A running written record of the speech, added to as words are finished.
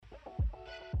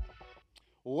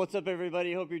Well, what's up,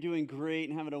 everybody? Hope you're doing great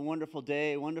and having a wonderful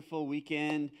day, wonderful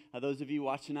weekend. Those of you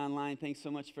watching online, thanks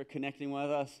so much for connecting with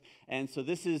us. And so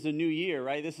this is a new year,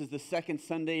 right? This is the second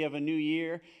Sunday of a new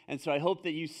year. And so I hope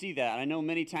that you see that. I know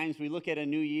many times we look at a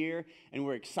new year and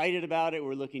we're excited about it.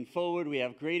 We're looking forward. We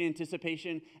have great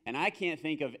anticipation. And I can't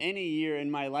think of any year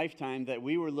in my lifetime that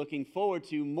we were looking forward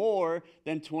to more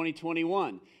than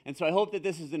 2021. And so I hope that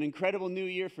this is an incredible new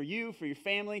year for you, for your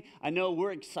family. I know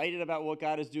we're excited about what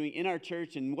God is doing in our church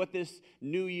and what this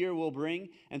new year will bring.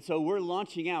 And so we're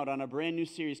launching out on a brand new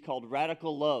series called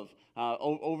Radical Love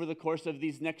over the course of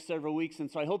these next several weeks.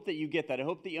 And so I hope that you get that. I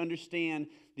hope that you understand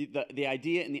the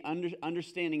idea and the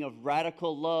understanding of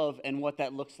radical love and what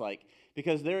that looks like.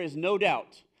 Because there is no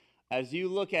doubt, as you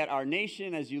look at our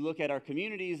nation, as you look at our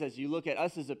communities, as you look at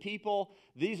us as a people,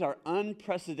 these are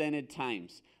unprecedented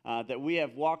times that we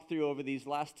have walked through over these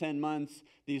last 10 months,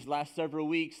 these last several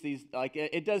weeks.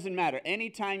 It doesn't matter.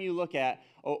 Anytime you look at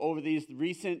over these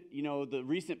recent, the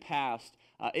recent past,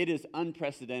 it is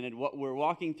unprecedented what we're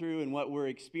walking through and what we're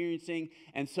experiencing.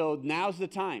 And so now's the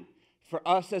time for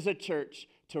us as a church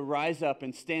to rise up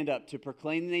and stand up, to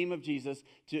proclaim the name of Jesus,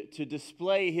 to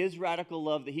display his radical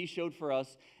love that he showed for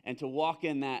us, and to walk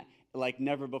in that like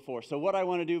never before. So what I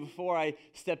want to do before I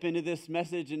step into this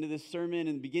message, into this sermon,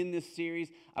 and begin this series,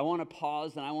 I want to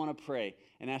pause and I want to pray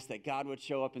and ask that God would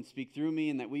show up and speak through me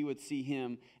and that we would see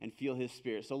him and feel his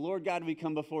spirit. So Lord God, we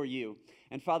come before you.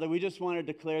 And Father, we just want to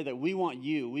declare that we want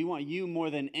you. We want you more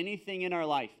than anything in our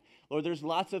life. Lord, there's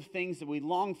lots of things that we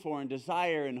long for and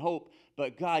desire and hope,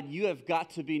 but God, you have got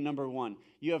to be number one.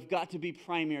 You have got to be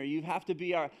primary. You have to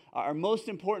be our most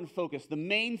important focus, the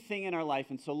main thing in our life.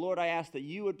 And so, Lord, I ask that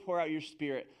you would pour out your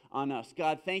spirit on us.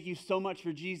 God, thank you so much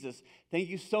for Jesus. Thank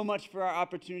you so much for our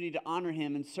opportunity to honor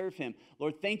him and serve him.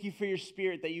 Lord, thank you for your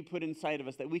spirit that you put inside of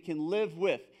us, that we can live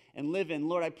with and live in.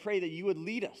 Lord, I pray that you would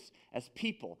lead us as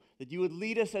people, that you would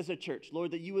lead us as a church.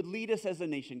 Lord, that you would lead us as a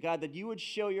nation. God, that you would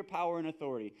show your power and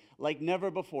authority like never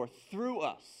before through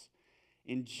us.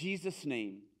 In Jesus'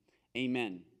 name,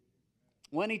 amen.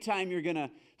 Well, anytime you're going to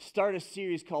start a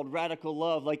series called Radical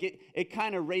Love, it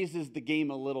kind of raises the game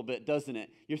a little bit, doesn't it?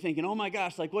 You're thinking, oh my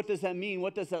gosh, what does that mean?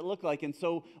 What does that look like? And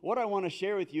so what I want to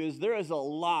share with you is there is a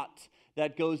lot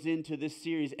that goes into this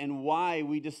series and why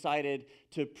we decided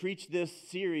to preach this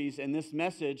series and this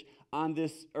message on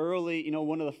this early,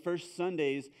 one of the first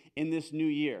Sundays in this new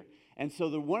year. And so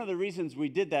one of the reasons we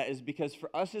did that is because for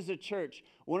us as a church,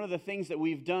 one of the things that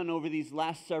we've done over these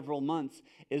last several months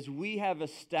is we have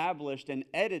established and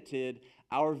edited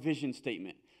our vision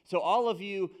statement. So all of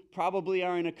you probably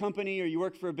are in a company or you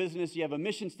work for a business, you have a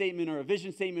mission statement or a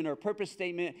vision statement or a purpose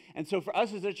statement. And so for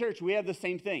us as a church, we have the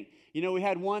same thing. We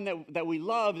had one that we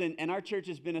loved, and our church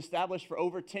has been established for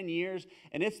over 10 years,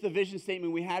 and it's the vision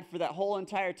statement we had for that whole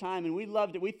entire time, and we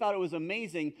loved it. We thought it was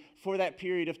amazing for that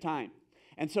period of time.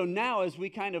 And so now as we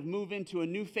kind of move into a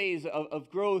new phase of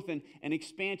growth and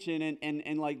expansion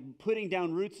and putting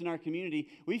down roots in our community,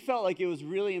 we felt like it was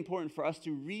really important for us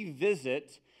to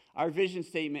revisit our vision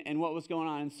statement and what was going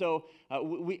on. And so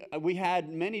we had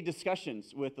many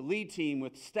discussions with the lead team,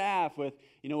 with staff, with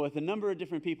a number of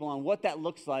different people on what that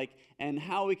looks like and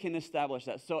how we can establish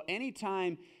that. So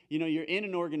anytime you're in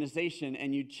an organization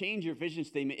and you change your vision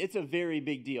statement, it's a very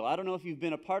big deal. I don't know if you've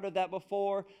been a part of that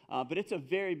before, but it's a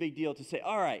very big deal to say,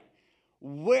 all right,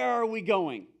 where are we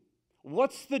going?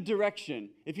 What's the direction?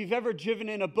 If you've ever driven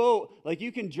in a boat,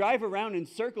 you can drive around in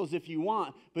circles if you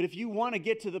want, but if you want to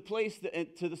get to the place,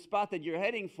 to the spot that you're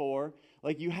heading for,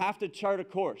 you have to chart a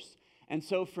course. And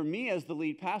so for me as the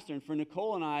lead pastor and for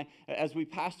Nicole and I, as we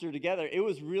pastor together, it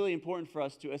was really important for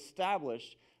us to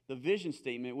establish the vision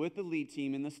statement with the lead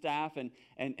team and the staff,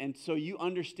 and so you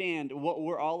understand what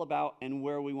we're all about and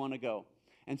where we want to go.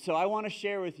 And so I want to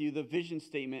share with you the vision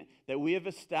statement that we have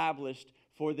established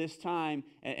for this time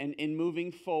and in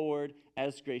moving forward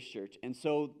as Grace Church. And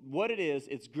so what it is,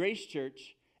 it's Grace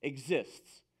Church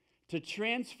exists to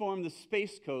transform the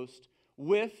Space Coast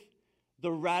with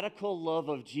the radical love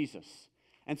of Jesus.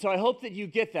 And so I hope that you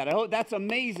get that. I hope that's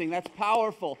amazing. That's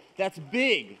powerful. That's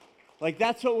big.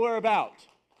 That's what we're about.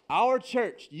 Our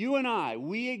church, you and I,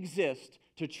 we exist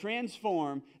to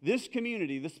transform this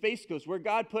community, the Space Coast, where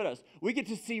God put us. We get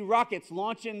to see rockets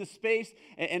launch into space,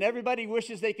 and everybody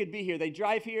wishes they could be here. They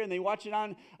drive here and they watch it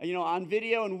on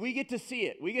video, and we get to see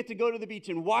it. We get to go to the beach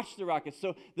and watch the rockets.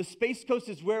 So the Space Coast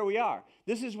is where we are.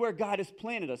 This is where God has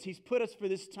planted us. He's put us for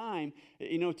this time,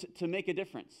 to make a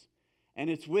difference. And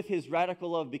it's with his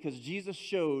radical love, because Jesus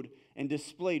showed and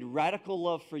displayed radical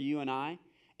love for you and I,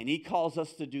 and he calls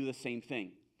us to do the same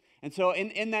thing. And so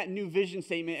in that new vision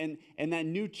statement and that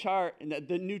new chart and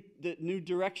the new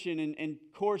direction and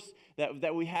course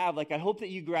that we have, like I hope that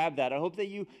you grab that. I hope that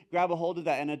you grab a hold of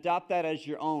that and adopt that as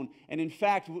your own. And in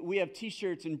fact, we have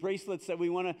t-shirts and bracelets that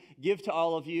we want to give to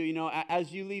all of you,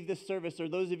 as you leave this service, or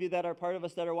those of you that are part of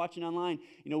us that are watching online,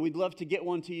 we'd love to get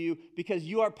one to you because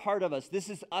you are part of us. This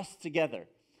is us together.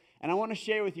 And I want to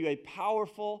share with you a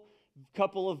powerful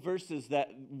couple of verses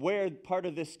where part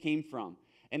of this came from.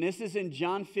 And this is in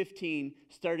John 15,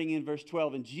 starting in verse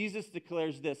 12. And Jesus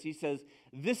declares this. He says,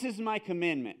 "This is my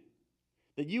commandment,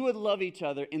 that you would love each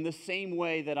other in the same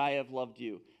way that I have loved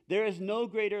you. There is no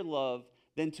greater love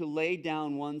than to lay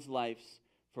down one's life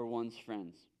for one's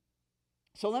friends."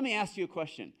 So let me ask you a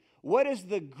question. What is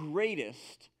the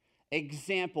greatest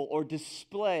example or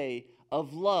display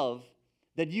of love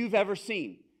that you've ever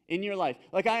seen in your life?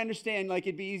 Like, I understand, like,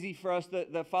 it'd be easy for us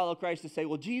that follow Christ to say,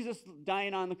 well, Jesus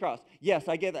dying on the cross. Yes,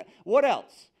 I get that. What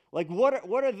else? Like, what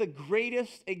are the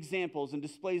greatest examples and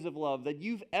displays of love that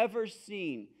you've ever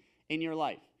seen in your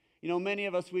life? Many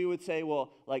of us, we would say,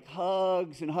 well, like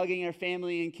hugs and hugging our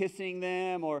family and kissing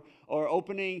them, or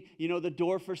opening, the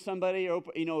door for somebody, or,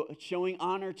 showing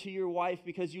honor to your wife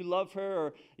because you love her,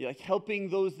 or like helping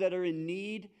those that are in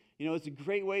need. It's a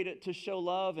great way to show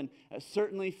love. And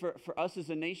certainly for us as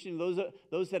a nation,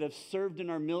 those that have served in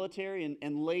our military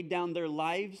and laid down their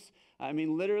lives, I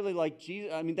mean, literally like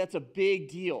Jesus, I mean, that's a big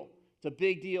deal. It's a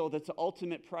big deal. That's the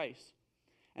ultimate price.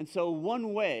 And so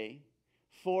one way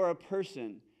for a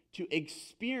person to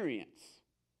experience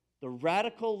the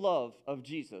radical love of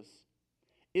Jesus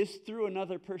is through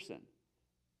another person.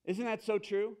 Isn't that so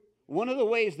true? One of the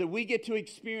ways that we get to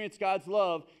experience God's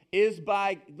love is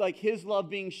by like his love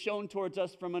being shown towards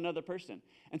us from another person.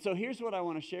 And so here's what I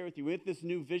want to share with you. With this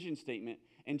new vision statement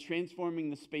and transforming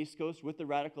the Space Coast with the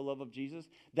radical love of Jesus,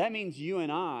 that means you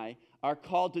and I are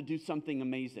called to do something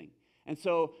amazing. And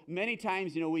so many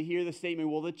times, we hear the statement,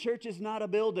 well, the church is not a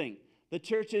building. The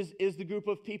church is the group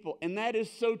of people. And that is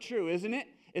so true, isn't it?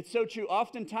 It's so true.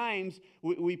 Oftentimes,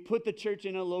 we put the church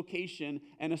in a location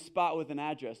and a spot with an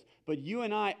address. But you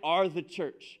and I are the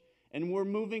church. And we're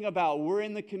moving about. We're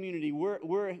in the community.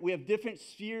 We have different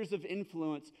spheres of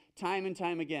influence time and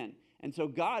time again. And so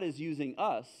God is using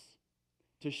us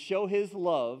to show his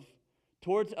love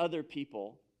towards other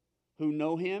people who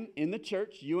know him in the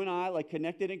church, you and I, like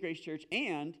connected in Grace Church,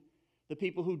 and the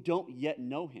people who don't yet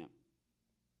know him.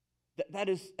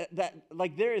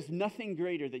 There is nothing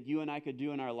greater that you and I could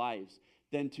do in our lives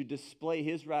than to display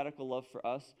his radical love for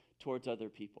us towards other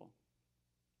people.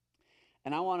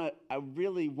 And I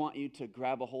really want you to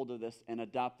grab a hold of this and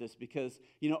adopt this because,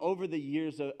 over the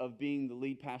years of being the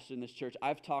lead pastor in this church,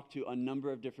 I've talked to a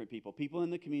number of different people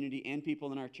in the community and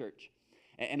people in our church.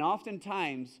 And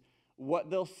oftentimes,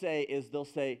 what they'll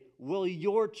say, well,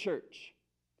 your church.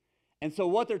 And so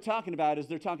what they're talking about is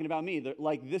they're talking about me. They're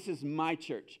like, this is my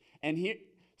church. And here,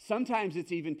 sometimes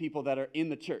it's even people that are in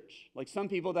the church. Like some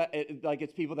people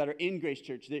it's people that are in Grace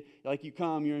Church. Like you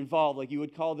come, you're involved. Like you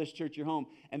would call this church your home.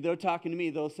 And they're talking to me.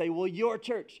 They'll say, well, your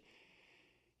church.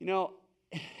 And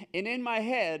in my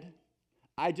head,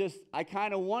 I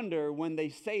kind of wonder when they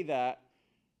say that,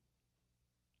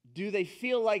 do they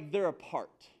feel like they're a part?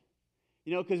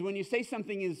 Because when you say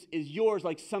something is yours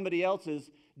like somebody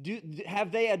else's,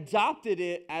 have they adopted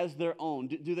it as their own?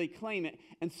 Do they claim it?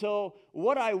 And so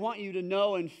what I want you to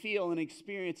know and feel and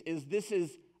experience is this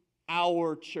is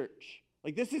our church.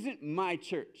 Like this isn't my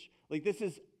church. Like this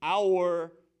is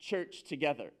our church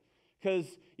together. Because,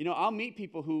 I'll meet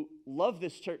people who love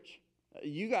this church.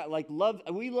 You got love.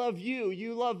 We love you.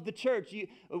 You love the church.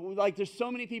 There's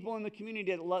so many people in the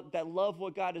community that love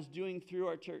what God is doing through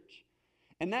our church.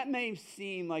 And that may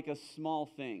seem like a small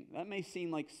thing. That may seem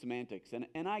like semantics,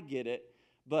 and I get it,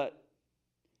 but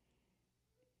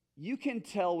you can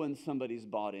tell when somebody's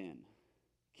bought in,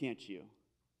 can't you?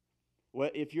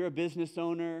 If you're a business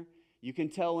owner, you can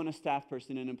tell when a staff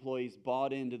person and employee's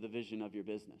bought into the vision of your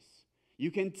business.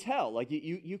 You can tell,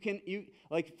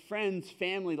 like friends,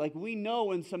 family, like we know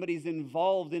when somebody's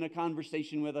involved in a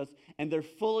conversation with us and they're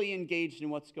fully engaged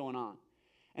in what's going on.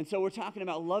 And so we're talking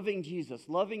about loving Jesus,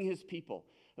 loving his people,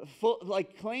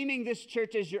 claiming this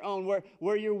church as your own,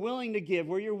 where you're willing to give,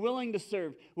 where you're willing to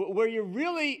serve, where you're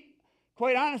really,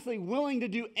 quite honestly, willing to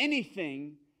do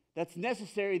anything that's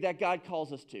necessary that God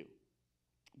calls us to.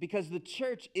 Because the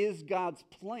church is God's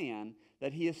plan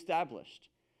that he established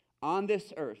on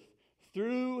this earth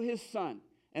through his Son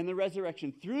and the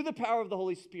resurrection, through the power of the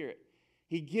Holy Spirit.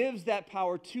 He gives that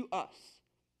power to us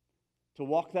to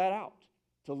walk that out,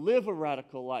 to live a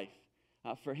radical life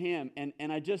for him. And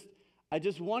I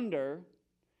just wonder,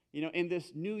 In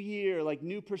this new year, like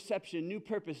new perception, new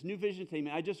purpose, new vision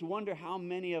statement, I just wonder how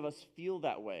many of us feel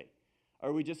that way.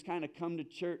 Or we just kind of come to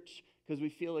church because we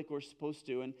feel like we're supposed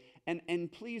to.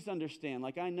 And please understand,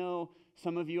 like I know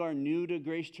some of you are new to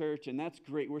Grace Church, and that's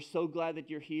great. We're so glad that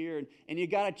you're here, and you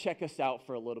got to check us out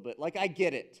for a little bit. Like I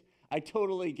get it. I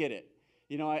totally get it.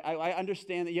 I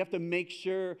understand that you have to make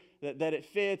sure that it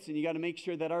fits, and you got to make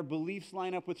sure that our beliefs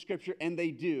line up with Scripture, and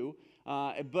they do.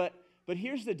 But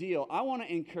here's the deal. I want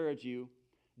to encourage you,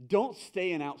 don't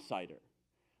stay an outsider.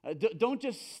 Don't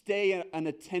just stay an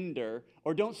attender,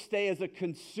 or don't stay as a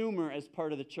consumer as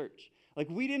part of the church. Like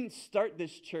we didn't start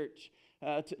this church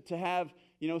to have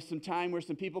some time where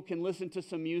some people can listen to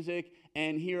some music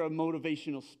and hear a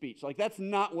motivational speech. Like that's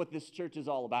not what this church is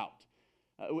all about.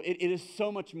 It is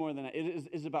so much more than that. It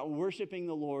is about worshiping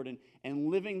the Lord and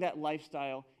living that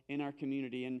lifestyle in our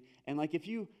community. And like if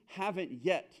you haven't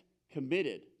yet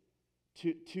committed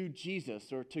to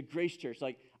Jesus or to Grace Church,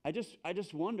 like I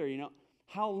just wonder,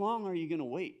 how long are you going to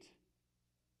wait?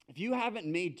 If you haven't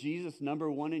made Jesus number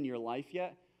one in your life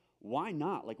yet, why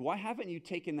not? Like, why haven't you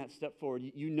taken that step forward?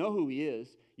 You know who he is.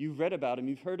 You've read about him.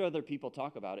 You've heard other people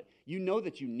talk about it. You know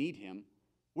that you need him.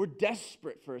 We're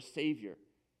desperate for a Savior,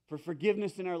 for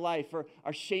forgiveness in our life, for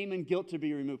our shame and guilt to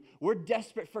be removed. We're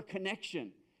desperate for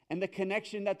connection. And the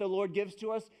connection that the Lord gives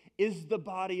to us is the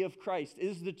body of Christ,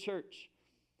 is the church.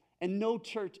 And no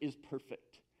church is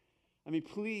perfect. I mean,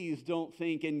 please don't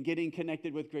think in getting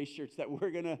connected with Grace Church that we're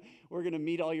gonna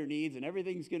meet all your needs and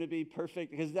everything's gonna be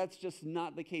perfect, because that's just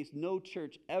not the case. No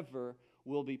church ever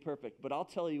will be perfect. But I'll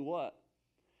tell you what,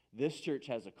 this church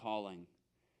has a calling.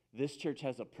 This church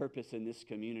has a purpose in this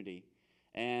community.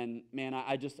 And man,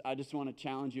 I just want to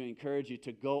challenge you, encourage you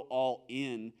to go all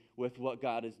in with what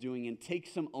God is doing and take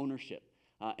some ownership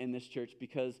in this church,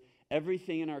 because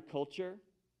everything in our culture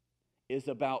is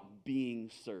about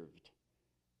being served.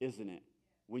 Isn't it?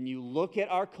 When you look at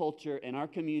our culture and our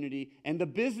community and the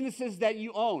businesses that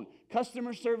you own,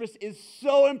 customer service is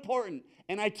so important,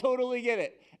 and I totally get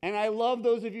it. And I love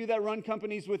those of you that run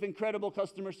companies with incredible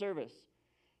customer service.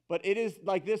 But it is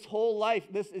like this whole life,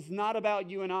 this is not about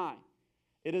you and I.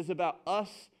 It is about us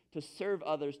to serve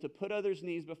others, to put others'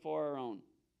 needs before our own.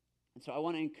 And so I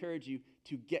want to encourage you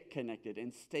to get connected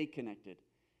and stay connected,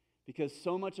 because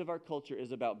so much of our culture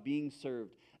is about being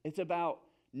served. It's about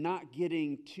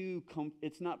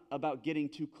it's not about getting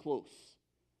too close.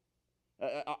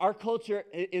 Our culture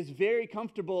is very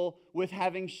comfortable with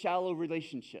having shallow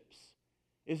relationships.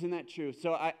 Isn't that true?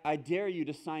 So I dare you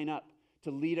to sign up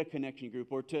to lead a connection group,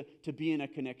 or to be in a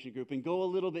connection group, and go a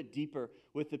little bit deeper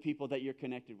with the people that you're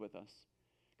connected with us.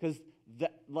 Because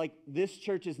this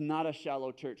church is not a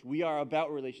shallow church. We are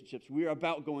about relationships. We are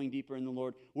about going deeper in the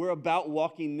Lord. We're about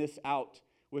walking this out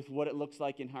with what it looks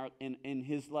like in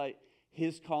His light,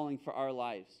 His calling for our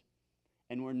lives.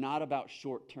 And we're not about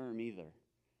short term either.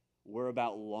 We're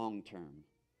about long term.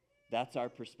 That's our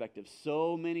perspective.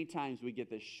 So many times we get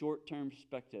this short term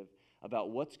perspective about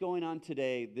what's going on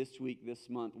today, this week, this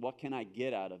month. What can I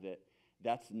get out of it?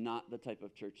 That's not the type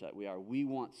of church that we are. We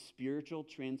want spiritual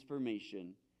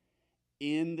transformation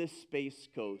in the Space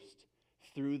Coast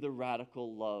through the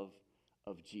radical love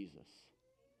of Jesus.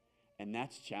 And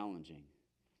that's challenging.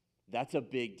 That's a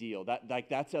big deal.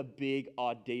 That's a big,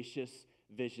 audacious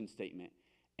vision statement.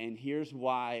 And here's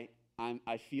why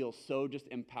I feel so just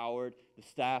empowered. The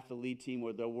staff, the lead team,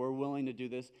 where we're willing to do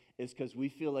this, is because we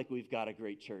feel like we've got a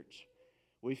great church.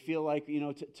 We feel like,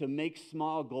 to make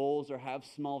small goals or have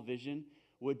small vision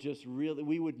would just really,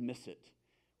 we would miss it.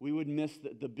 We would miss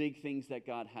the big things that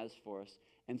God has for us.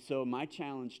 And so my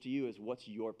challenge to you is, what's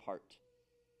your part?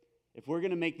 If we're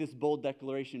going to make this bold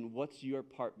declaration, what's your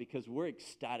part? Because we're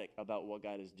ecstatic about what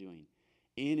God is doing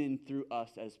in and through us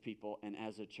as people and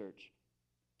as a church.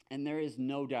 And there is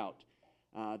no doubt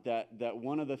that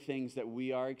one of the things that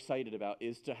we are excited about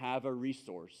is to have a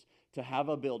resource, to have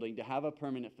a building, to have a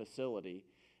permanent facility.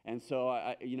 And so,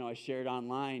 I shared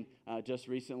online just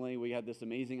recently, we had this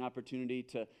amazing opportunity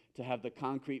to have the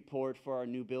concrete poured for our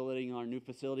new building, our new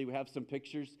facility. We have some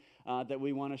pictures that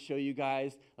we want to show you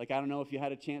guys. Like, I don't know if you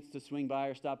had a chance to swing by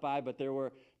or stop by, but there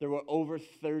were over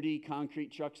 30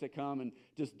 concrete trucks that come and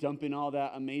just dumping all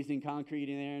that amazing concrete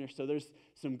in there. So there's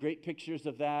some great pictures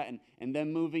of that, and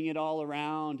them moving it all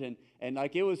around, and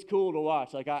like, it was cool to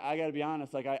watch. Like, I got to be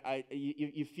honest, like,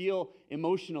 you feel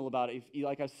emotional about it.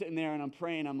 Like, I'm sitting there and I'm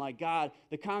praying. I'm like, God,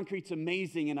 the concrete's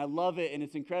amazing, and I love it, and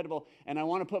it's incredible, and I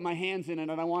want to put my hands in it,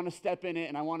 and I want to step in it,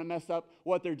 and I want to mess up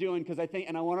what they're doing,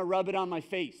 and I want to rub it on my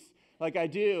face like I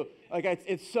do. Like,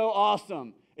 it's so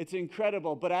awesome. It's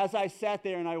incredible. But as I sat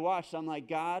there and I watched, I'm like,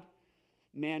 God,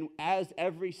 man, as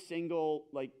every single,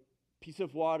 piece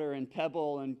of water and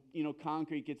pebble and,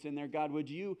 concrete gets in there. God, would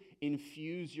you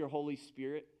infuse your Holy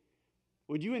Spirit?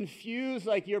 Would you infuse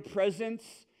like your presence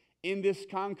in this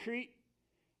concrete?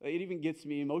 It even gets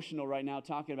me emotional right now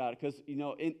talking about it because,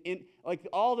 in like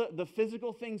all the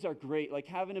physical things are great. Like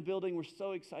having a building, we're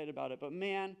so excited about it. But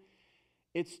man,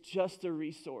 it's just a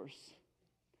resource.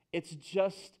 It's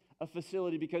just a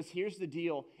facility because here's the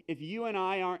deal. If you and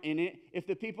I aren't in it, if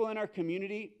the people in our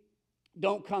community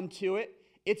don't come to it,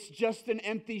 it's just an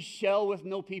empty shell with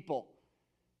no people.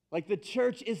 Like the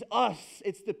church is us.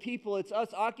 It's the people. It's us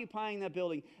occupying that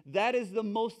building. That is the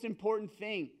most important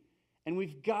thing. And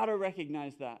we've got to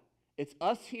recognize that. It's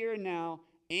us here and now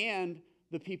and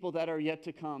the people that are yet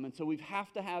to come. And so we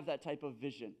have to have that type of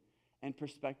vision and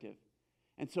perspective.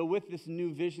 And so with this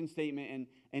new vision statement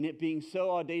and it being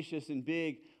so audacious and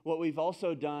big, what we've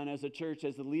also done as a church,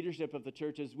 as the leadership of the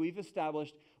church, is we've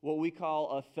established what we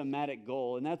call a thematic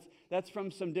goal. And that's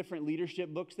from some different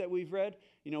leadership books that we've read.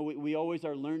 We always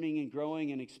are learning and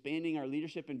growing and expanding our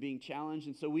leadership and being challenged.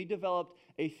 And so we developed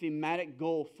a thematic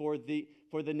goal for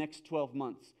the next 12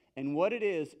 months. And what it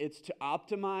is, it's to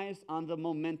optimize on the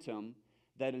momentum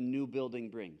that a new building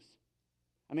brings.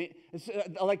 I mean,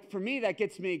 like for me, that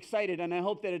gets me excited, and I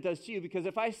hope that it does to you, because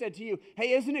if I said to you,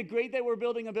 hey, isn't it great that we're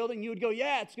building a building? You would go,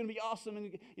 yeah, it's going to be awesome,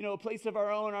 and a place of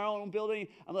our own building.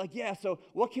 I'm like, yeah, so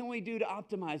what can we do to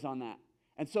optimize on that?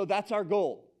 And so that's our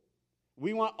goal.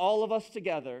 We want all of us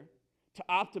together to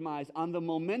optimize on the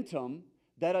momentum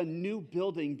that a new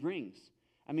building brings.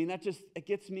 I mean, it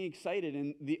gets me excited,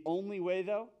 and the only way,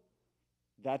 though,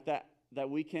 that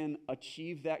we can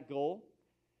achieve that goal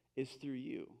is through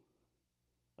you.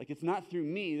 Like, it's not through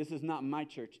me. This is not my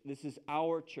church. This is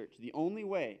our church. The only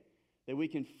way that we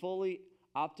can fully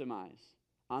optimize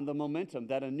on the momentum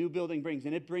that a new building brings,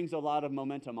 and it brings a lot of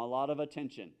momentum, a lot of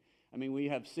attention. I mean, we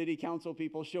have city council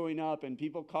people showing up and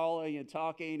people calling and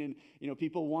talking and,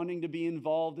 people wanting to be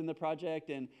involved in the project.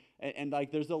 And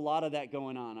like, there's a lot of that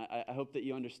going on. I hope that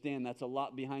you understand that's a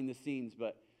lot behind the scenes,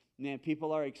 but man,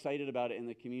 people are excited about it in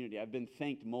the community. I've been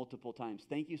thanked multiple times.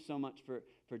 Thank you so much for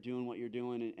doing what you're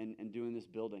doing and doing this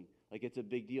building. Like, it's a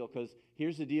big deal, because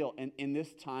here's the deal. And in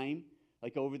this time,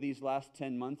 like over these last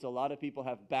 10 months, a lot of people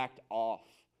have backed off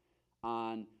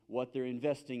on what they're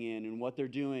investing in and what they're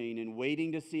doing and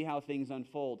waiting to see how things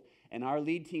unfold. And our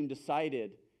lead team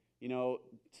decided,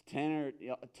 10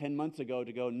 months ago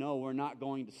to go, no, we're not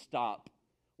going to stop.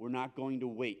 We're not going to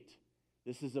wait.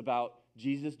 This is about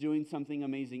Jesus doing something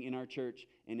amazing in our church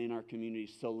and in our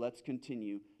community. So let's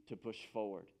continue to push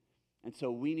forward. And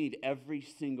so we need every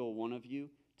single one of you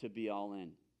to be all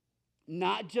in.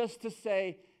 Not just to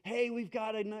say, hey, we've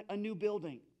got a new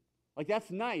building. Like,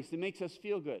 that's nice. It makes us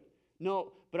feel good.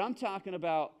 No, but I'm talking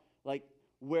about like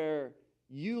where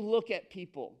you look at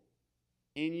people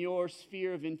in your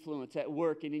sphere of influence at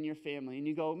work and in your family and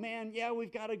you go, man, yeah,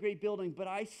 we've got a great building, but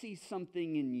I see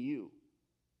something in you.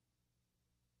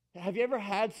 Have you ever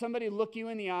had somebody look you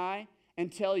in the eye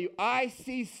and tell you, I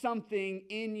see something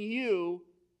in you,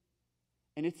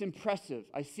 and it's impressive.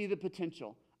 I see the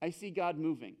potential. I see God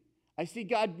moving. I see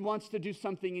God wants to do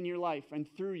something in your life and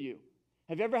through you.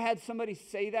 Have you ever had somebody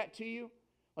say that to you?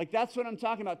 Like, that's what I'm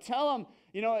talking about. Tell them,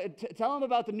 tell them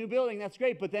about the new building. That's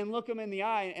great. But then look them in the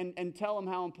eye and tell them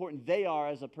how important they are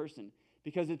as a person,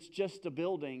 because it's just a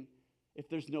building if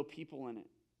there's no people in it.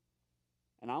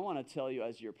 And I want to tell you,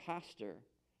 as your pastor,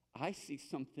 I see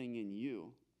something in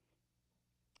you.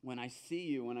 When I see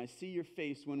you, when I see your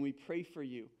face, when we pray for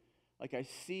you, like, I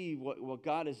see what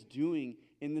God is doing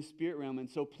in the spirit realm. And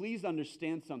so please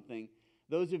understand something.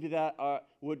 Those of you that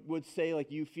would say,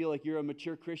 like, you feel like you're a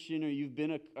mature Christian or you've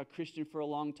been a Christian for a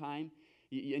long time,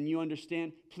 and you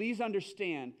understand, please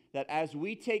understand that as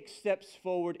we take steps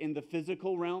forward in the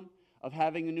physical realm of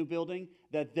having a new building,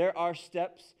 that there are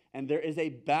steps and there is a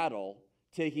battle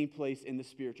taking place in the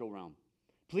spiritual realm.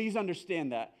 Please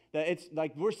understand that it's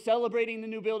like we're celebrating the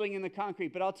new building in the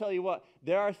concrete, but I'll tell you what,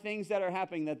 there are things that are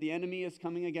happening that the enemy is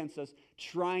coming against us,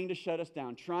 trying to shut us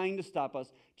down, trying to stop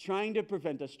us, trying to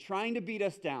prevent us, trying to beat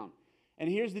us down. And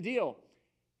here's the deal.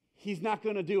 He's not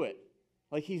going to do it.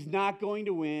 Like, he's not going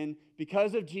to win.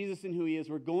 Because of Jesus and who he is,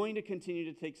 we're going to continue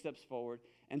to take steps forward.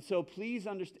 And so please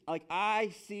understand, like,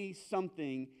 I see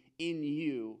something in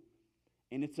you,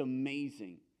 and it's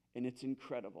amazing, and it's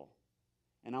incredible.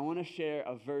 And I want to share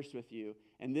a verse with you.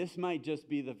 And this might just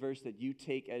be the verse that you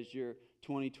take as your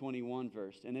 2021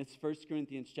 verse. And it's 1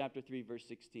 Corinthians chapter 3, verse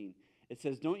 16. It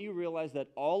says, don't you realize that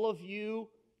all of you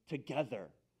together,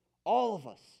 all of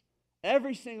us,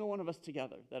 every single one of us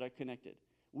together that are connected,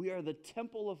 we are the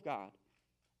temple of God,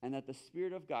 and that the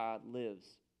Spirit of God lives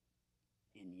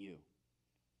in you.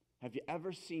 Have you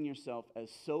ever seen yourself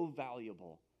as so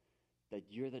valuable that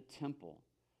you're the temple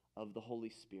of the Holy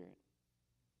Spirit?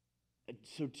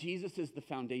 So Jesus is the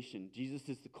foundation. Jesus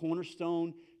is the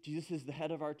cornerstone. Jesus is the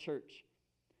head of our church.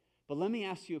 But let me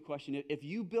ask you a question. If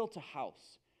you built a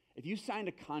house, if you signed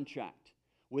a contract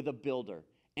with a builder,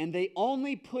 and they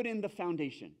only put in the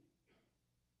foundation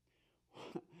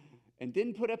and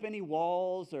didn't put up any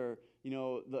walls or,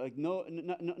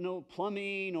 no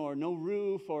plumbing or no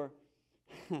roof or...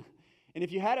 and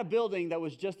if you had a building that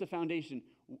was just a foundation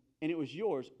and it was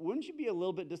yours, wouldn't you be a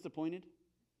little bit disappointed?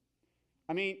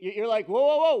 I mean, you're like,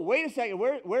 whoa, wait a second.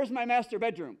 Where's my master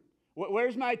bedroom?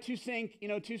 Where's my two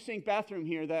sink bathroom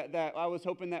here that I was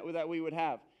hoping that we would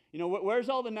have? Where's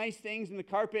all the nice things and the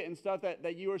carpet and stuff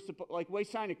that you were we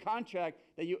signed a contract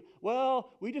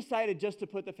we decided just to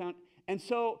put the foundation. And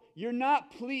so you're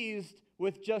not pleased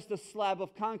with just a slab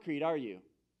of concrete, are you?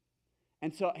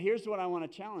 And so here's what I want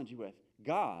to challenge you with.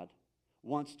 God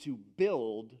wants to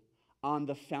build on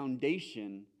the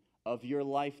foundation of your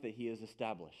life that he has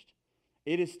established.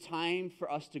 It is time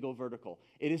for us to go vertical.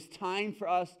 It is time for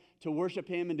us to worship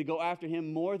him and to go after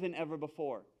him more than ever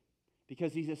before,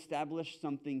 because he's established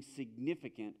something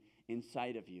significant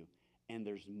inside of you, and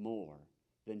there's more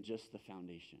than just the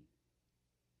foundation.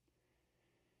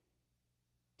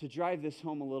 To drive this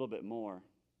home a little bit more,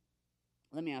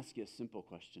 let me ask you a simple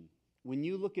question. When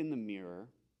you look in the mirror,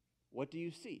 what do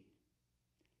you see?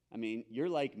 I mean, you're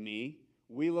like me.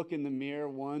 We look in the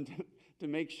mirror, to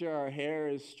make sure our hair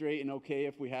is straight and okay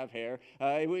if we have hair,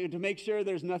 to make sure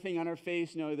there's nothing on our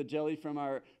face, the jelly from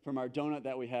our donut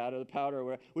that we had or the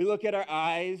powder. We look at our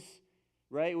eyes,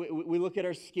 right? We look at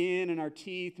our skin and our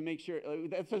teeth to make sure.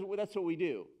 That's what we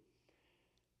do.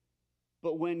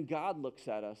 But when God looks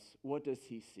at us, what does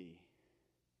he see?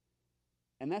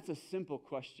 And that's a simple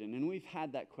question, and we've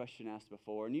had that question asked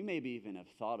before, and you maybe even have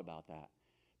thought about that.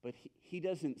 But he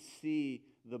doesn't see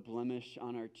the blemish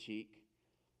on our cheek.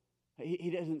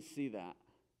 He doesn't see that.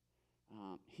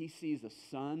 He sees a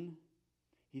son.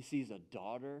 He sees a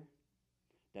daughter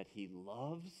that he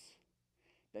loves,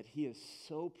 that he is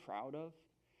so proud of,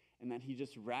 and that he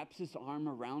just wraps his arm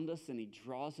around us and he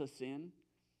draws us in.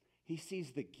 He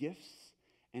sees the gifts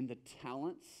and the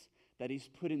talents that he's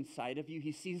put inside of you.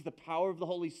 He sees the power of the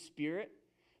Holy Spirit,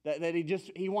 that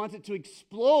he wants it to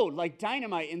explode like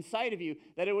dynamite inside of you,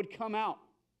 that it would come out.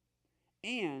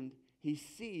 And he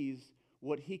sees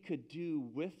what he could do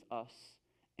with us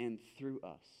and through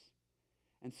us.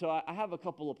 And so I have a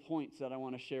couple of points that I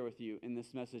want to share with you in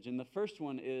this message. And the first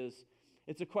one is,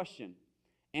 it's a question.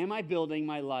 Am I building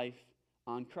my life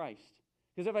on Christ?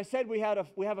 Because if I said we have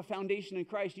a foundation in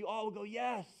Christ, you all would go,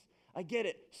 yes, I get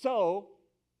it. So,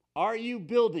 are you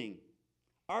building?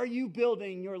 Are you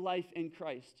building your life in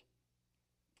Christ?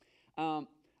 I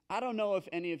don't know if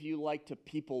any of you like to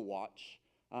people watch.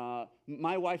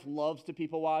 My wife loves to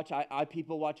people watch. I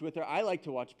people watch with her. I like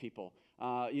to watch people.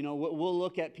 We'll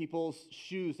look at people's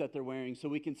shoes that they're wearing so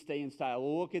we can stay in style.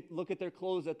 We'll look at their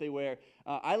clothes that they wear.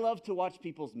 I love to watch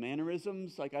people's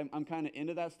mannerisms. Like I'm kind of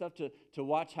into that stuff, to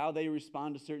watch how they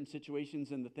respond to certain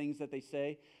situations and the things that they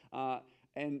say.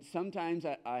 And sometimes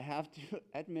I have to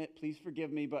admit, please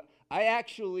forgive me, but I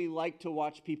actually like to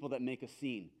watch people that make a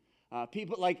scene.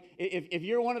 People like, if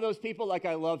you're one of those people, like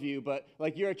I love you, but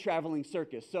like you're a traveling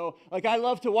circus. So like I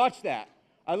love to watch that.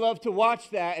 I love to watch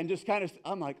that and just kind of,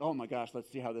 I'm like, oh my gosh,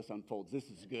 let's see how this unfolds. This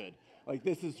is good. Like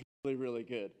this is really, really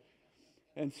good.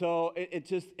 And so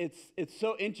it's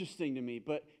so interesting to me.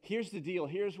 But here's the deal.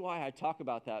 Here's why I talk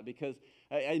about that. Because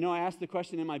I asked the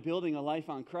question, am I building a life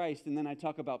on Christ? And then I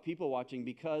talk about people watching,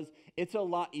 because it's a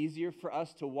lot easier for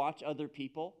us to watch other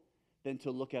people than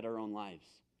to look at our own lives.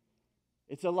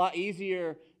 It's a lot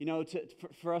easier,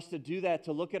 for us to do that,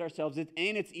 to look at ourselves. And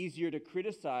it's easier to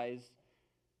criticize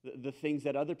the things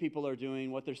that other people are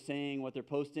doing, what they're saying, what they're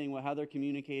posting, how they're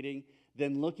communicating,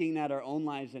 than looking at our own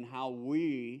lives and how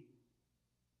we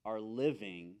are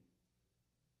living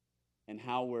and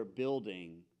how we're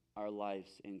building our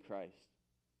lives in Christ.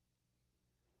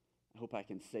 I hope I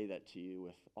can say that to you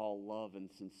with all love and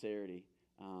sincerity.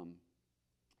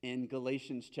 In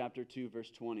Galatians chapter 2, verse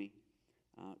 20,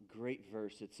 great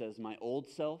verse, it says, "My old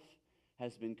self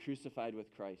has been crucified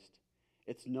with Christ.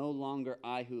 It's no longer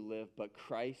I who live, but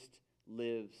Christ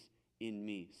lives in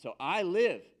me. So I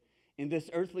live in this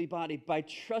earthly body by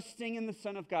trusting in the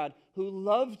Son of God, who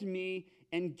loved me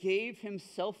and gave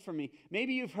himself for me."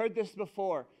 Maybe you've heard this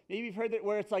before. Maybe you've heard that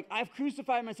where it's like, I've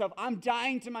crucified myself. I'm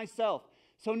dying to myself.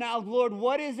 So now, Lord,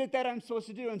 what is it that I'm supposed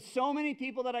to do? And so many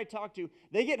people that I talk to,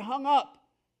 they get hung up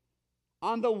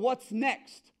on the what's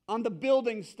next, on the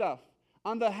building stuff,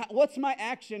 on the what's my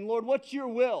action, Lord, what's your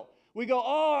will? We go,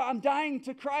 oh, I'm dying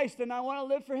to Christ and I want to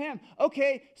live for him.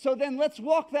 Okay, so then let's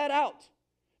walk that out.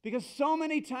 Because so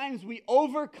many times we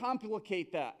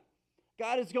overcomplicate that.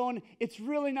 God is going, it's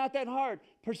really not that hard.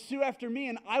 Pursue after me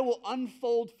and I will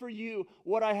unfold for you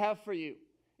what I have for you.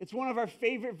 It's one of our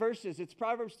favorite verses. It's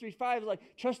Proverbs 3:5,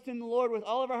 like, trust in the Lord with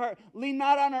all of our heart. Lean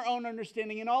not on our own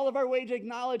understanding. In all of our ways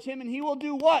acknowledge him, and he will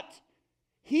do what?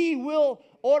 He will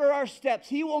order our steps.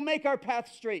 He will make our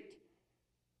path straight.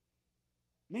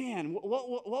 Man,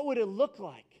 what would it look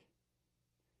like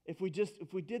if we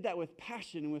did that with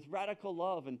passion and with radical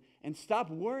love and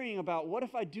stop worrying about what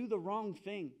if I do the wrong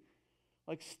thing?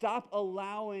 Like, stop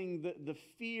allowing the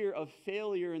fear of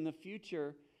failure in the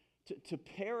future to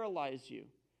paralyze you.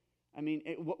 I mean,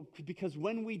 because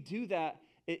when we do that,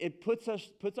 it puts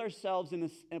ourselves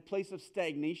in a place of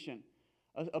stagnation,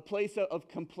 a place of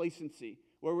complacency,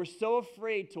 where we're so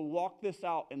afraid to walk this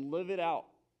out and live it out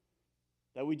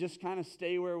that we just kind of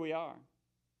stay where we are.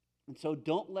 And so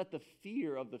don't let the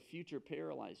fear of the future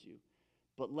paralyze you,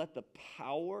 but let the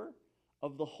power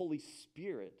of the Holy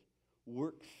Spirit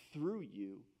work through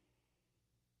you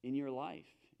in your life,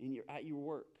 at your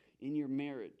work, in your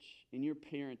marriage, in your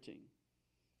parenting.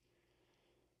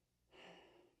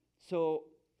 So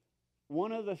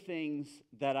one of the things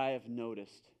that I have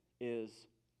noticed is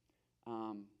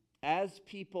as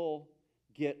people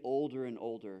get older and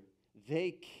older,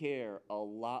 they care a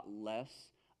lot less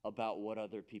about what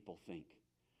other people think.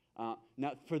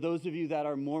 Now, for those of you that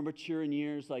are more mature in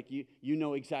years, like you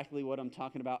know exactly what I'm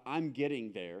talking about. I'm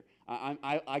getting there. I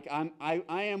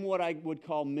am what I would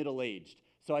call middle-aged,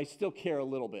 so I still care a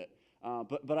little bit.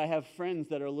 But I have friends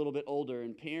that are a little bit older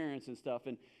and parents and stuff,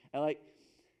 and like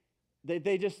they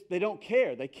don't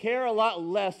care. They care a lot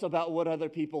less about what other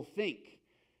people think.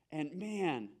 And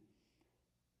man,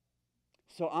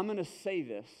 so I'm going to say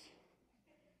this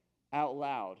out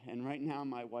loud. And right now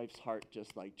my wife's heart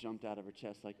just like jumped out of her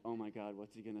chest, like, oh my God,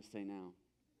 what's he going to say now?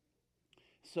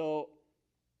 So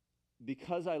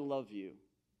because I love you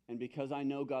and because I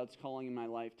know God's calling in my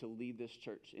life to lead this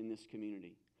church in this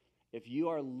community, if you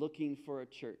are looking for a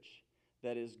church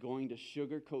that is going to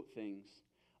sugarcoat things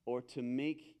or to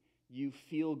make you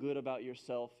feel good about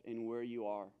yourself and where you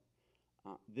are,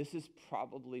 this is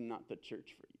probably not the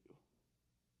church for you.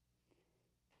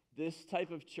 This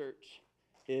type of church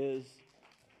is,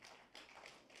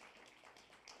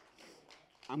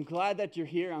 I'm glad that you're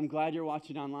here. I'm glad you're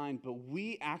watching online, but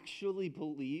we actually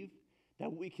believe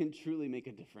that we can truly make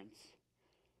a difference.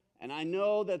 And I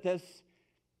know that that's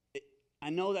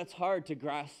hard to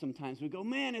grasp sometimes. We go,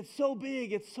 man, it's so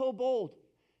big, it's so bold.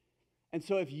 And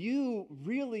so if you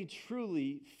really,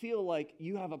 truly feel like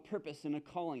you have a purpose and a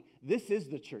calling, this is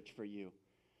the church for you.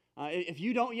 If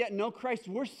you don't yet know Christ,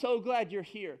 we're so glad you're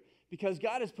here because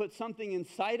God has put something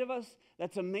inside of us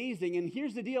that's amazing. And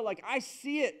here's the deal, like I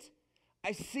see it.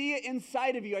 I see it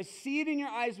inside of you. I see it in your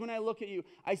eyes when I look at you.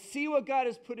 I see what God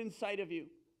has put inside of you.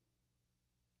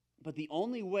 But the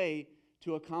only way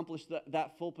to accomplish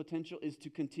that full potential is to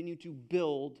continue to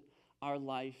build our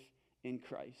life in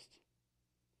Christ.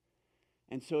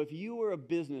 And so if you were a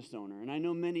business owner, and I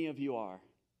know many of you are,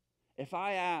 if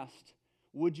I asked,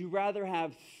 would you rather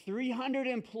have 300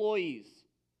 employees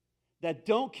that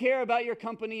don't care about your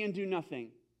company and do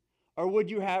nothing? Or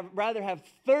would you rather have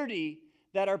 30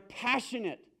 that are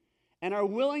passionate and are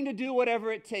willing to do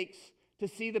whatever it takes to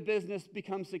see the business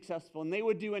become successful, and they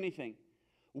would do anything?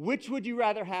 Which would you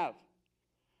rather have?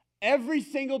 Every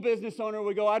single business owner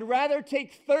would go, I'd rather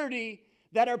take 30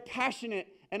 that are passionate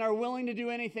and are willing to do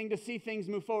anything to see things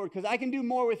move forward, because I can do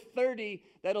more with 30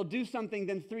 that'll do something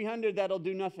than 300 that'll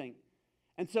do nothing.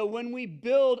 And so when we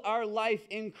build our life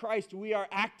in Christ, we are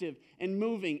active and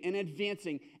moving and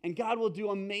advancing, and God will do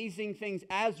amazing things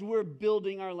as we're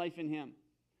building our life in Him.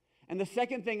 And the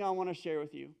second thing I want to share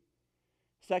with you,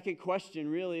 second question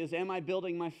really, is am I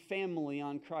building my family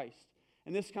on Christ?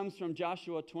 And this comes from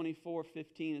Joshua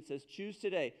 24:15. It says, choose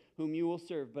today whom you will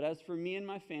serve, but as for me and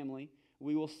my family,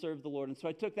 we will serve the Lord. And so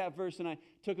I took that verse and I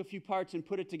took a few parts and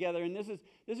put it together. And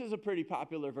this is a pretty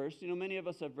popular verse. You know, many of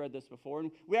us have read this before.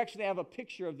 And we actually have a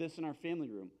picture of this in our family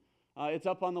room. It's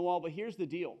up on the wall, but here's the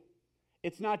deal.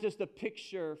 It's not just a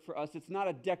picture for us. It's not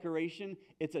a decoration.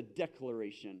 It's a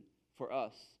declaration for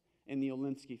us in the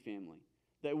Olinsky family.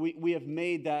 That we have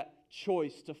made that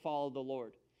choice to follow the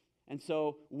Lord. And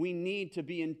so we need to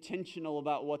be intentional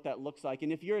about what that looks like.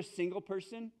 And if you're a single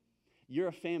person, you're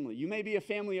a family. You may be a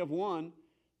family of one,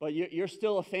 but you're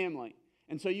still a family.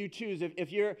 And so you choose.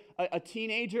 If you're a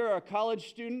teenager or a college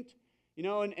student, you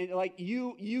know, and like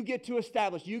you get to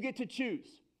establish, you get to choose.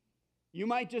 You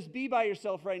might just be by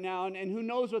yourself right now, and who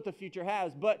knows what the future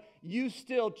has, but you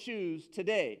still choose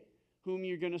today whom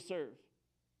you're going to serve.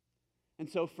 And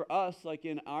so for us, like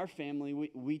in our family,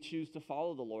 we choose to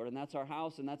follow the Lord, and that's our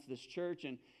house, and that's this church,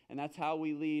 and that's how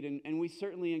we lead. And we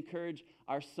certainly encourage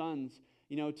our sons,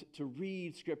 to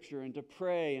read Scripture and to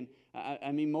pray. And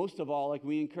I mean, most of all, like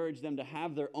we encourage them to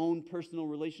have their own personal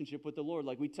relationship with the Lord.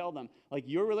 Like we tell them, like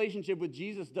your relationship with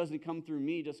Jesus doesn't come through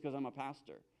me just because I'm a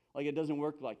pastor. Like it doesn't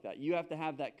work like that. You have to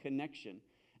have that connection.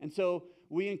 And so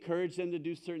we encourage them to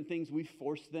do certain things. We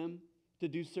force them to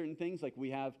do certain things. Like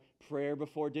we have prayer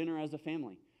before dinner as a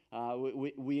family.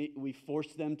 We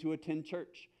force them to attend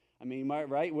church. I mean,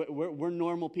 right? We're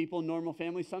normal people, normal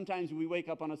families. Sometimes we wake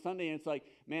up on a Sunday and it's like,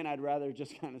 man, I'd rather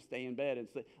just kind of stay in bed.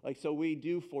 It's like so we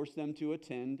do force them to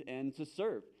attend and to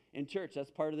serve in church. That's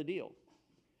part of the deal.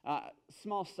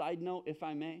 Small side note, if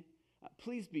I may.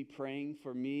 Please be praying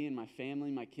for me and my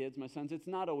family, my kids, my sons. It's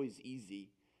not always easy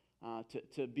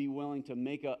to be willing to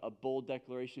make a bold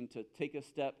declaration, to take a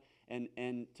step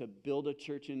and to build a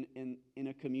church in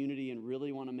a community and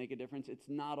really want to make a difference. It's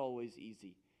not always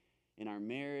easy. In our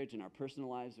marriage, in our personal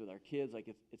lives with our kids, like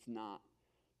it's not.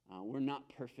 We're not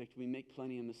perfect. We make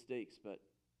plenty of mistakes, but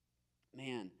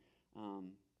man,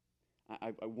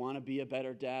 I want to be a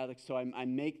better dad. Like, so I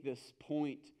make this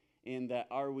point in that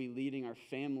are we leading our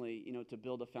family, to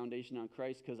build a foundation on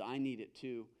Christ? Because I need it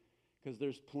too. Because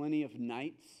there's plenty of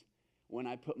nights when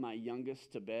I put my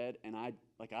youngest to bed and I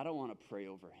don't want to pray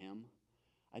over him.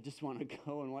 I just want to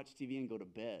go and watch TV and go to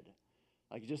bed.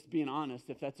 Like, just being honest,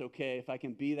 if that's okay, if I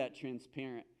can be that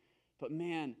transparent. But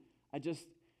man, it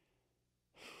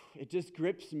just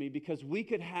grips me because we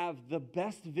could have the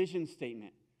best vision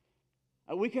statement.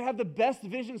 We could have the best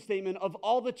vision statement of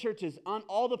all the churches on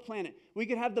all the planet. We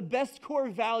could have the best core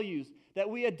values that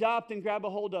we adopt and grab a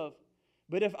hold of.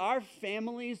 But if our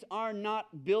families are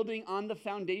not building on the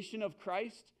foundation of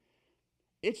Christ,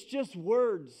 it's just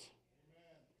words.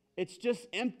 Amen. It's just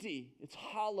empty. It's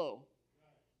hollow.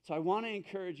 So I want to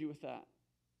encourage you with that.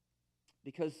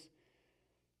 Because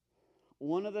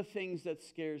one of the things that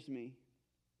scares me,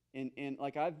 and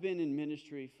like I've been in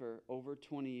ministry for over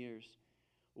 20 years,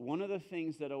 one of the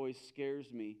things that always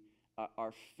scares me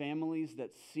are families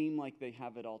that seem like they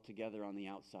have it all together on the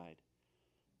outside.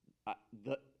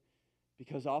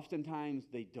 Because oftentimes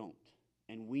they don't,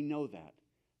 and we know that,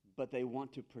 but they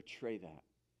want to portray that.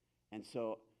 And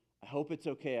so I hope it's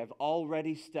okay. I've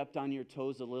already stepped on your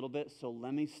toes a little bit, so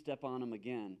let me step on them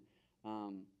again.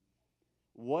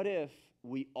 What if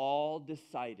we all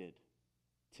decided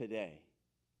today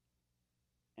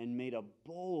and made a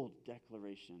bold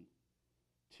declaration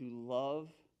to love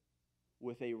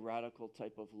with a radical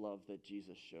type of love that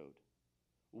Jesus showed?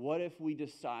 What if we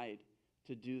decide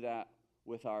to do that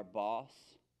with our boss,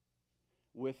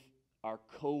 with our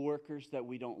coworkers that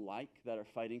we don't like, that are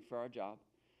fighting for our job?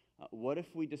 What if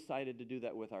we decided to do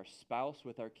that with our spouse,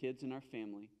 with our kids and our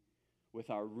family, with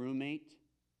our roommate,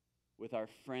 with our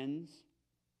friends,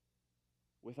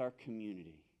 with our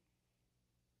community?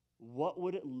 What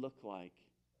would it look like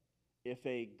if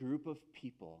a group of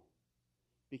people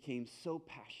became so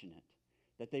passionate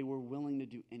that they were willing to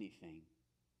do anything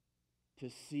to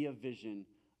see a vision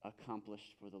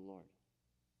accomplished for the Lord?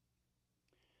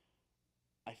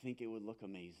 I think it would look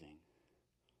amazing.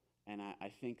 And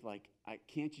I think,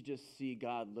 can't you just see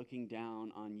God looking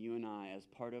down on you and I as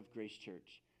part of Grace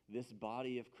Church, this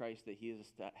body of Christ that He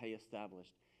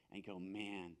established, and go,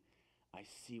 man, I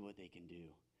see what they can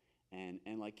do. And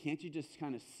can't you just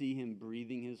kind of see Him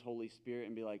breathing His Holy Spirit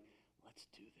and be like, let's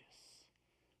do this.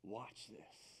 Watch this.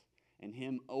 And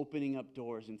Him opening up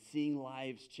doors and seeing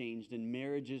lives changed and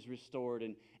marriages restored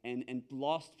and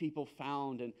lost people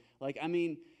found. And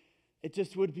it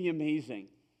just would be amazing.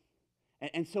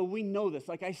 And so we know this.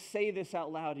 Like, I say this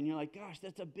out loud, and you're like, gosh,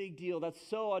 that's a big deal. That's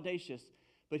so audacious.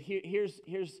 But here's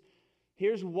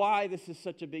why this is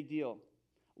such a big deal.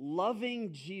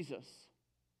 Loving Jesus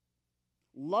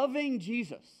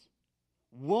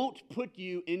won't put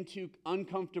you into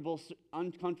uncomfortable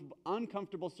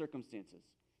circumstances.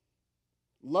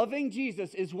 Loving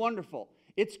Jesus is wonderful.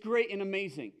 It's great and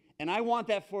amazing. And I want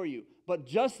that for you. But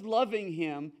just loving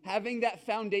Him, having that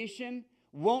foundation,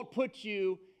 won't put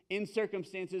you in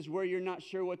circumstances where you're not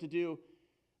sure what to do.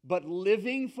 But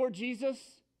living for Jesus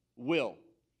will.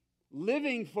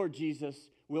 Living for Jesus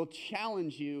will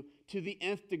challenge you to the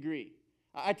nth degree.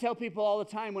 I tell people all the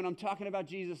time when I'm talking about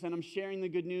Jesus and I'm sharing the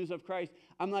good news of Christ,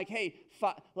 I'm like, hey,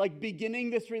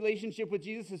 beginning this relationship with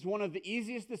Jesus is one of the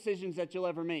easiest decisions that you'll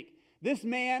ever make. This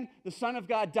man, the Son of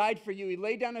God, died for you. He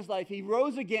laid down His life. He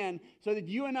rose again so that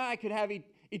you and I could have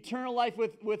eternal life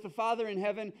with the Father in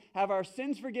heaven, have our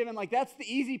sins forgiven. That's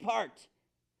the easy part.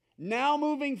 Now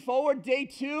moving forward, day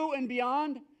 2 and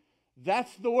beyond,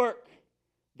 that's the work.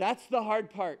 That's the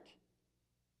hard part.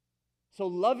 So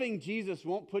loving Jesus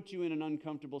won't put you in an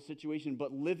uncomfortable situation,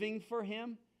 but living for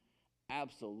him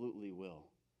absolutely will.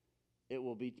 It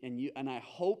will be, and I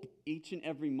hope each and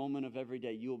every moment of every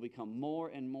day you will become more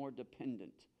and more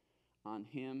dependent on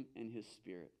him and his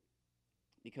Spirit.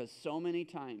 Because so many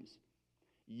times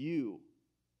you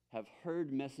have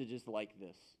heard messages like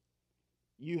this.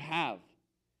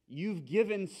 You've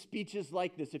given speeches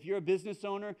like this. If you're a business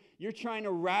owner, you're trying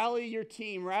to rally your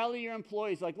team, rally your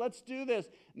employees, like, let's do this.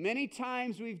 Many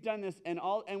times we've done this, and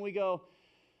we go,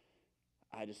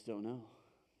 I just don't know.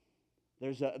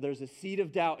 There's a seed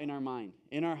of doubt in our mind,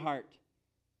 in our heart.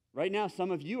 Right now,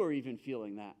 some of you are even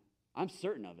feeling that. I'm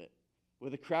certain of it.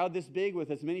 With a crowd this big,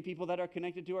 with as many people that are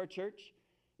connected to our church,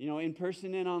 in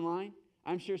person and online,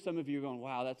 I'm sure some of you are going,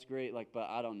 wow, that's great, but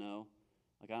I don't know.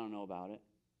 I don't know about it.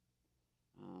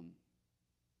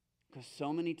 Because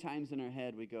so many times in our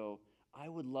head we go, I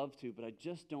would love to, but I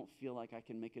just don't feel like I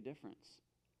can make a difference.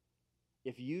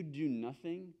 If you do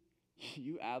nothing,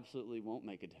 you absolutely won't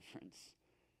make a difference.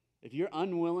 If you're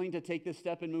unwilling to take this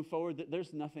step and move forward,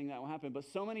 there's nothing that will happen. But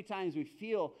so many times we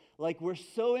feel like we're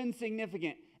so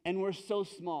insignificant and we're so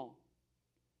small.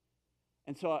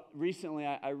 And so recently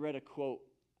I read a quote,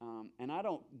 and I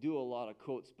don't do a lot of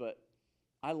quotes, but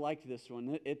I liked this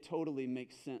one. It totally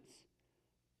makes sense.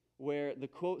 Where the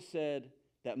quote said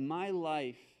that my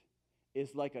life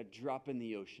is like a drop in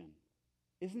the ocean.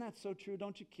 Isn't that so true?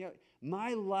 Don't you care?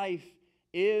 My life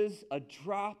is a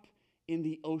drop in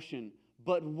the ocean.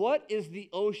 But what is the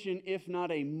ocean if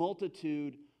not a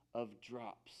multitude of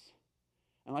drops?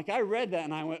 And I read that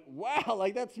and I went, wow,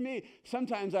 that's me.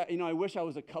 Sometimes I wish I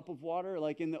was a cup of water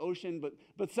in the ocean, but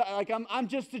I'm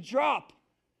just a drop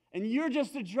and you're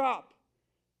just a drop.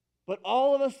 But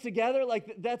all of us together,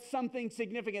 that's something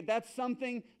significant. That's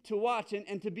something to watch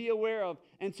and to be aware of.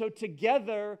 And so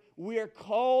together, we are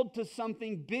called to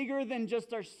something bigger than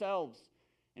just ourselves.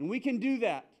 And we can do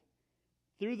that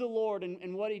through the Lord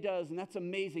and what he does. And that's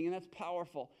amazing and that's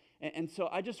powerful. And so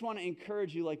I just want to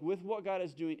encourage you, with what God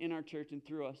is doing in our church and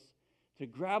through us, to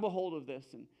grab a hold of this.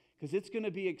 Because it's going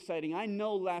to be exciting. I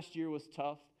know last year was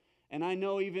tough. And I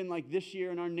know even this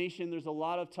year in our nation, there's a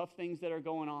lot of tough things that are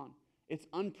going on. It's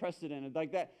unprecedented.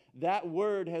 That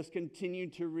word has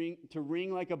continued to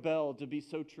ring like a bell, to be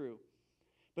so true.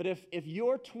 But if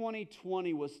your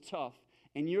 2020 was tough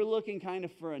and you're looking kind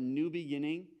of for a new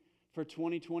beginning for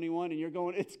 2021 and you're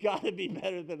going, it's got to be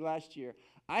better than last year,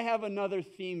 I have another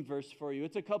theme verse for you.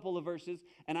 It's a couple of verses,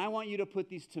 and I want you to put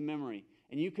these to memory.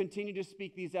 And you continue to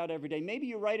speak these out every day. Maybe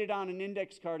you write it on an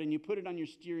index card and you put it on your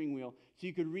steering wheel so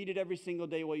you could read it every single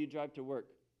day while you drive to work.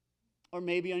 Or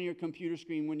maybe on your computer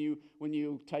screen when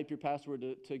you type your password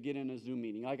to get in a Zoom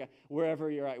meeting,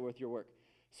 wherever you're at with your work.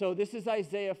 So this is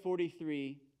Isaiah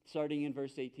 43, starting in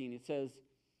verse 18. It says,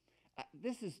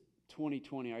 this is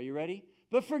 2020. Are you ready?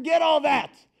 But forget all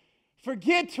that.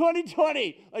 Forget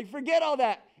 2020. Forget all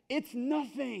that. It's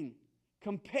nothing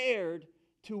compared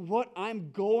to what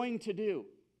I'm going to do.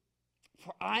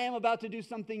 For I am about to do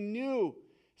something new.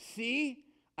 See?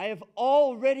 I have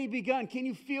already begun. Can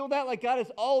you feel that? God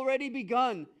has already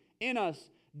begun in us.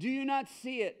 Do you not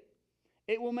see it?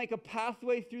 It will make a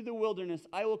pathway through the wilderness.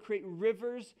 I will create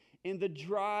rivers in the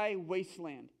dry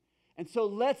wasteland. And so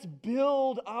let's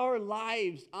build our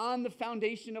lives on the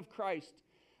foundation of Christ,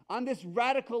 on this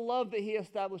radical love that he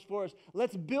established for us.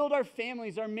 Let's build our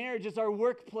families, our marriages, our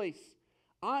workplace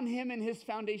on him and his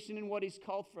foundation and what he's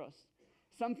called for us.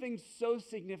 Something so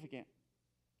significant.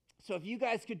 So if you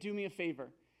guys could do me a favor,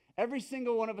 every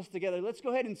single one of us together, let's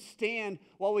go ahead and stand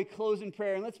while we close in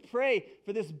prayer. And let's pray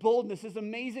for this boldness, this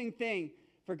amazing thing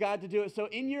for God to do it. So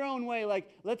in your own way,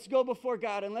 let's go before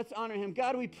God and let's honor him.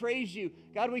 God, we praise you.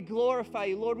 God, we glorify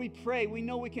you. Lord, we pray. We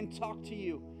know we can talk to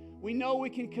you. We know we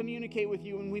can communicate with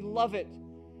you, and we love it.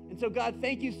 And so, God,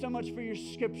 thank you so much for your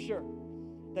scripture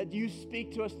that you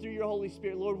speak to us through your Holy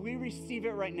Spirit. Lord, we receive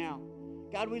it right now.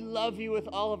 God, we love you with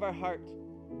all of our heart.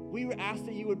 We ask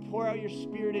that you would pour out your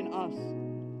Spirit in us.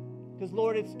 Because,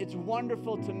 Lord, it's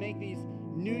wonderful to make these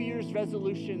New Year's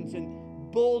resolutions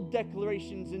and bold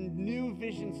declarations and new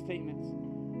vision statements.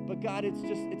 But, God,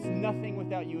 it's nothing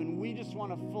without you, and we just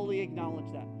want to fully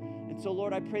acknowledge that. And so,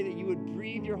 Lord, I pray that you would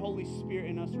breathe your Holy Spirit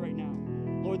in us right now.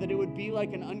 Lord, that it would be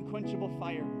like an unquenchable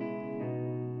fire.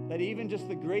 That even just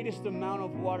the greatest amount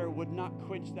of water would not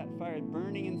quench that fire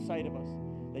burning inside of us.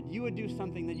 That you would do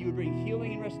something, that you would bring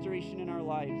healing and restoration in our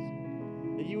lives.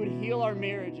 That you would heal our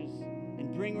marriages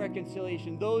and bring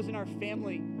reconciliation. Those in our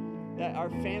family, that our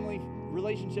family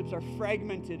relationships are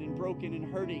fragmented and broken and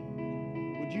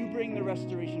hurting. Would you bring the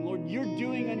restoration? Lord, you're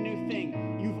doing a new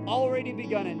thing. You've already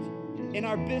begun it. in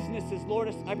our businesses.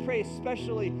 Lord, I pray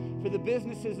especially for the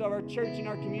businesses of our church and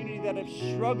our community that have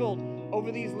struggled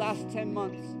over these last 10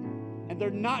 months, and they're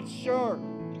not sure.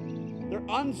 They're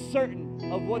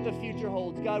uncertain of what the future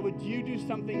holds. God, would you do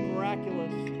something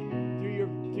miraculous through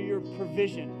your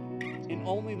provision in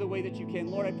only the way that you can.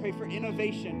 Lord, I pray for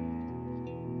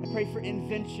innovation. I pray for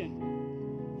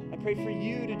invention. I pray for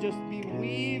you to just be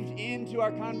weaved into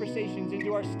our conversations,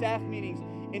 into our staff meetings,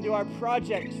 into our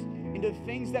projects, into the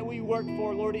things that we work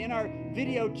for, Lord, in our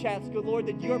video chats, good Lord,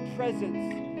 that your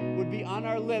presence would be on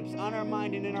our lips, on our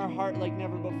mind, and in our heart like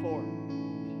never before.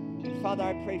 And Father,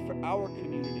 I pray for our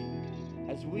community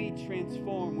as we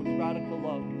transform with radical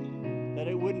love, that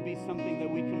it wouldn't be something that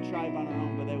we contrive on our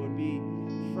own, but that would be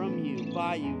from you,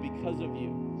 by you, because of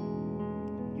you.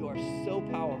 You are so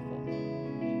powerful.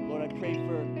 Lord, I pray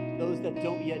for those that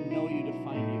don't yet know you to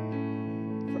find you,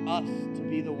 for us to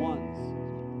be the ones,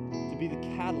 to be the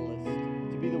catalyst,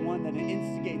 to be the one that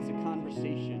instigates a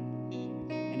conversation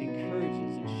and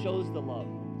encourages and shows the love.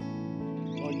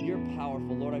 Lord, you're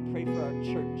powerful. Lord, I pray for our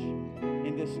church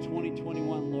in this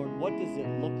 2021, Lord. What does it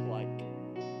look like?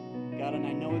 God, and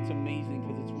I know it's amazing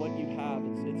because it's what you have.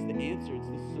 It's the answer. It's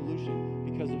the solution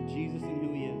because of Jesus and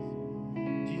who he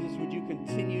is. Jesus, would you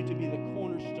continue to be the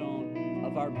cornerstone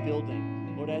of our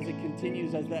building? Lord, as it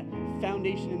continues, as that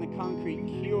foundation in the concrete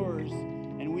cures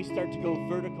and we start to go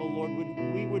vertical, Lord,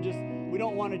 we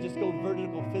don't want to just go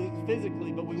vertical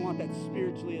physically, but we want that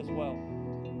spiritually as well.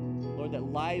 Lord, that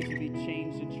lives would be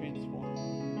changed and transformed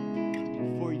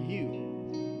for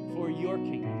you, for your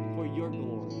kingdom, for your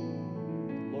glory.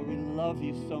 Lord, we love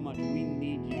you so much. We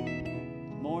need you.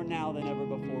 More now than ever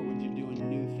before, would you do a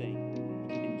new thing?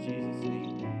 In Jesus'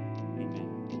 name, amen.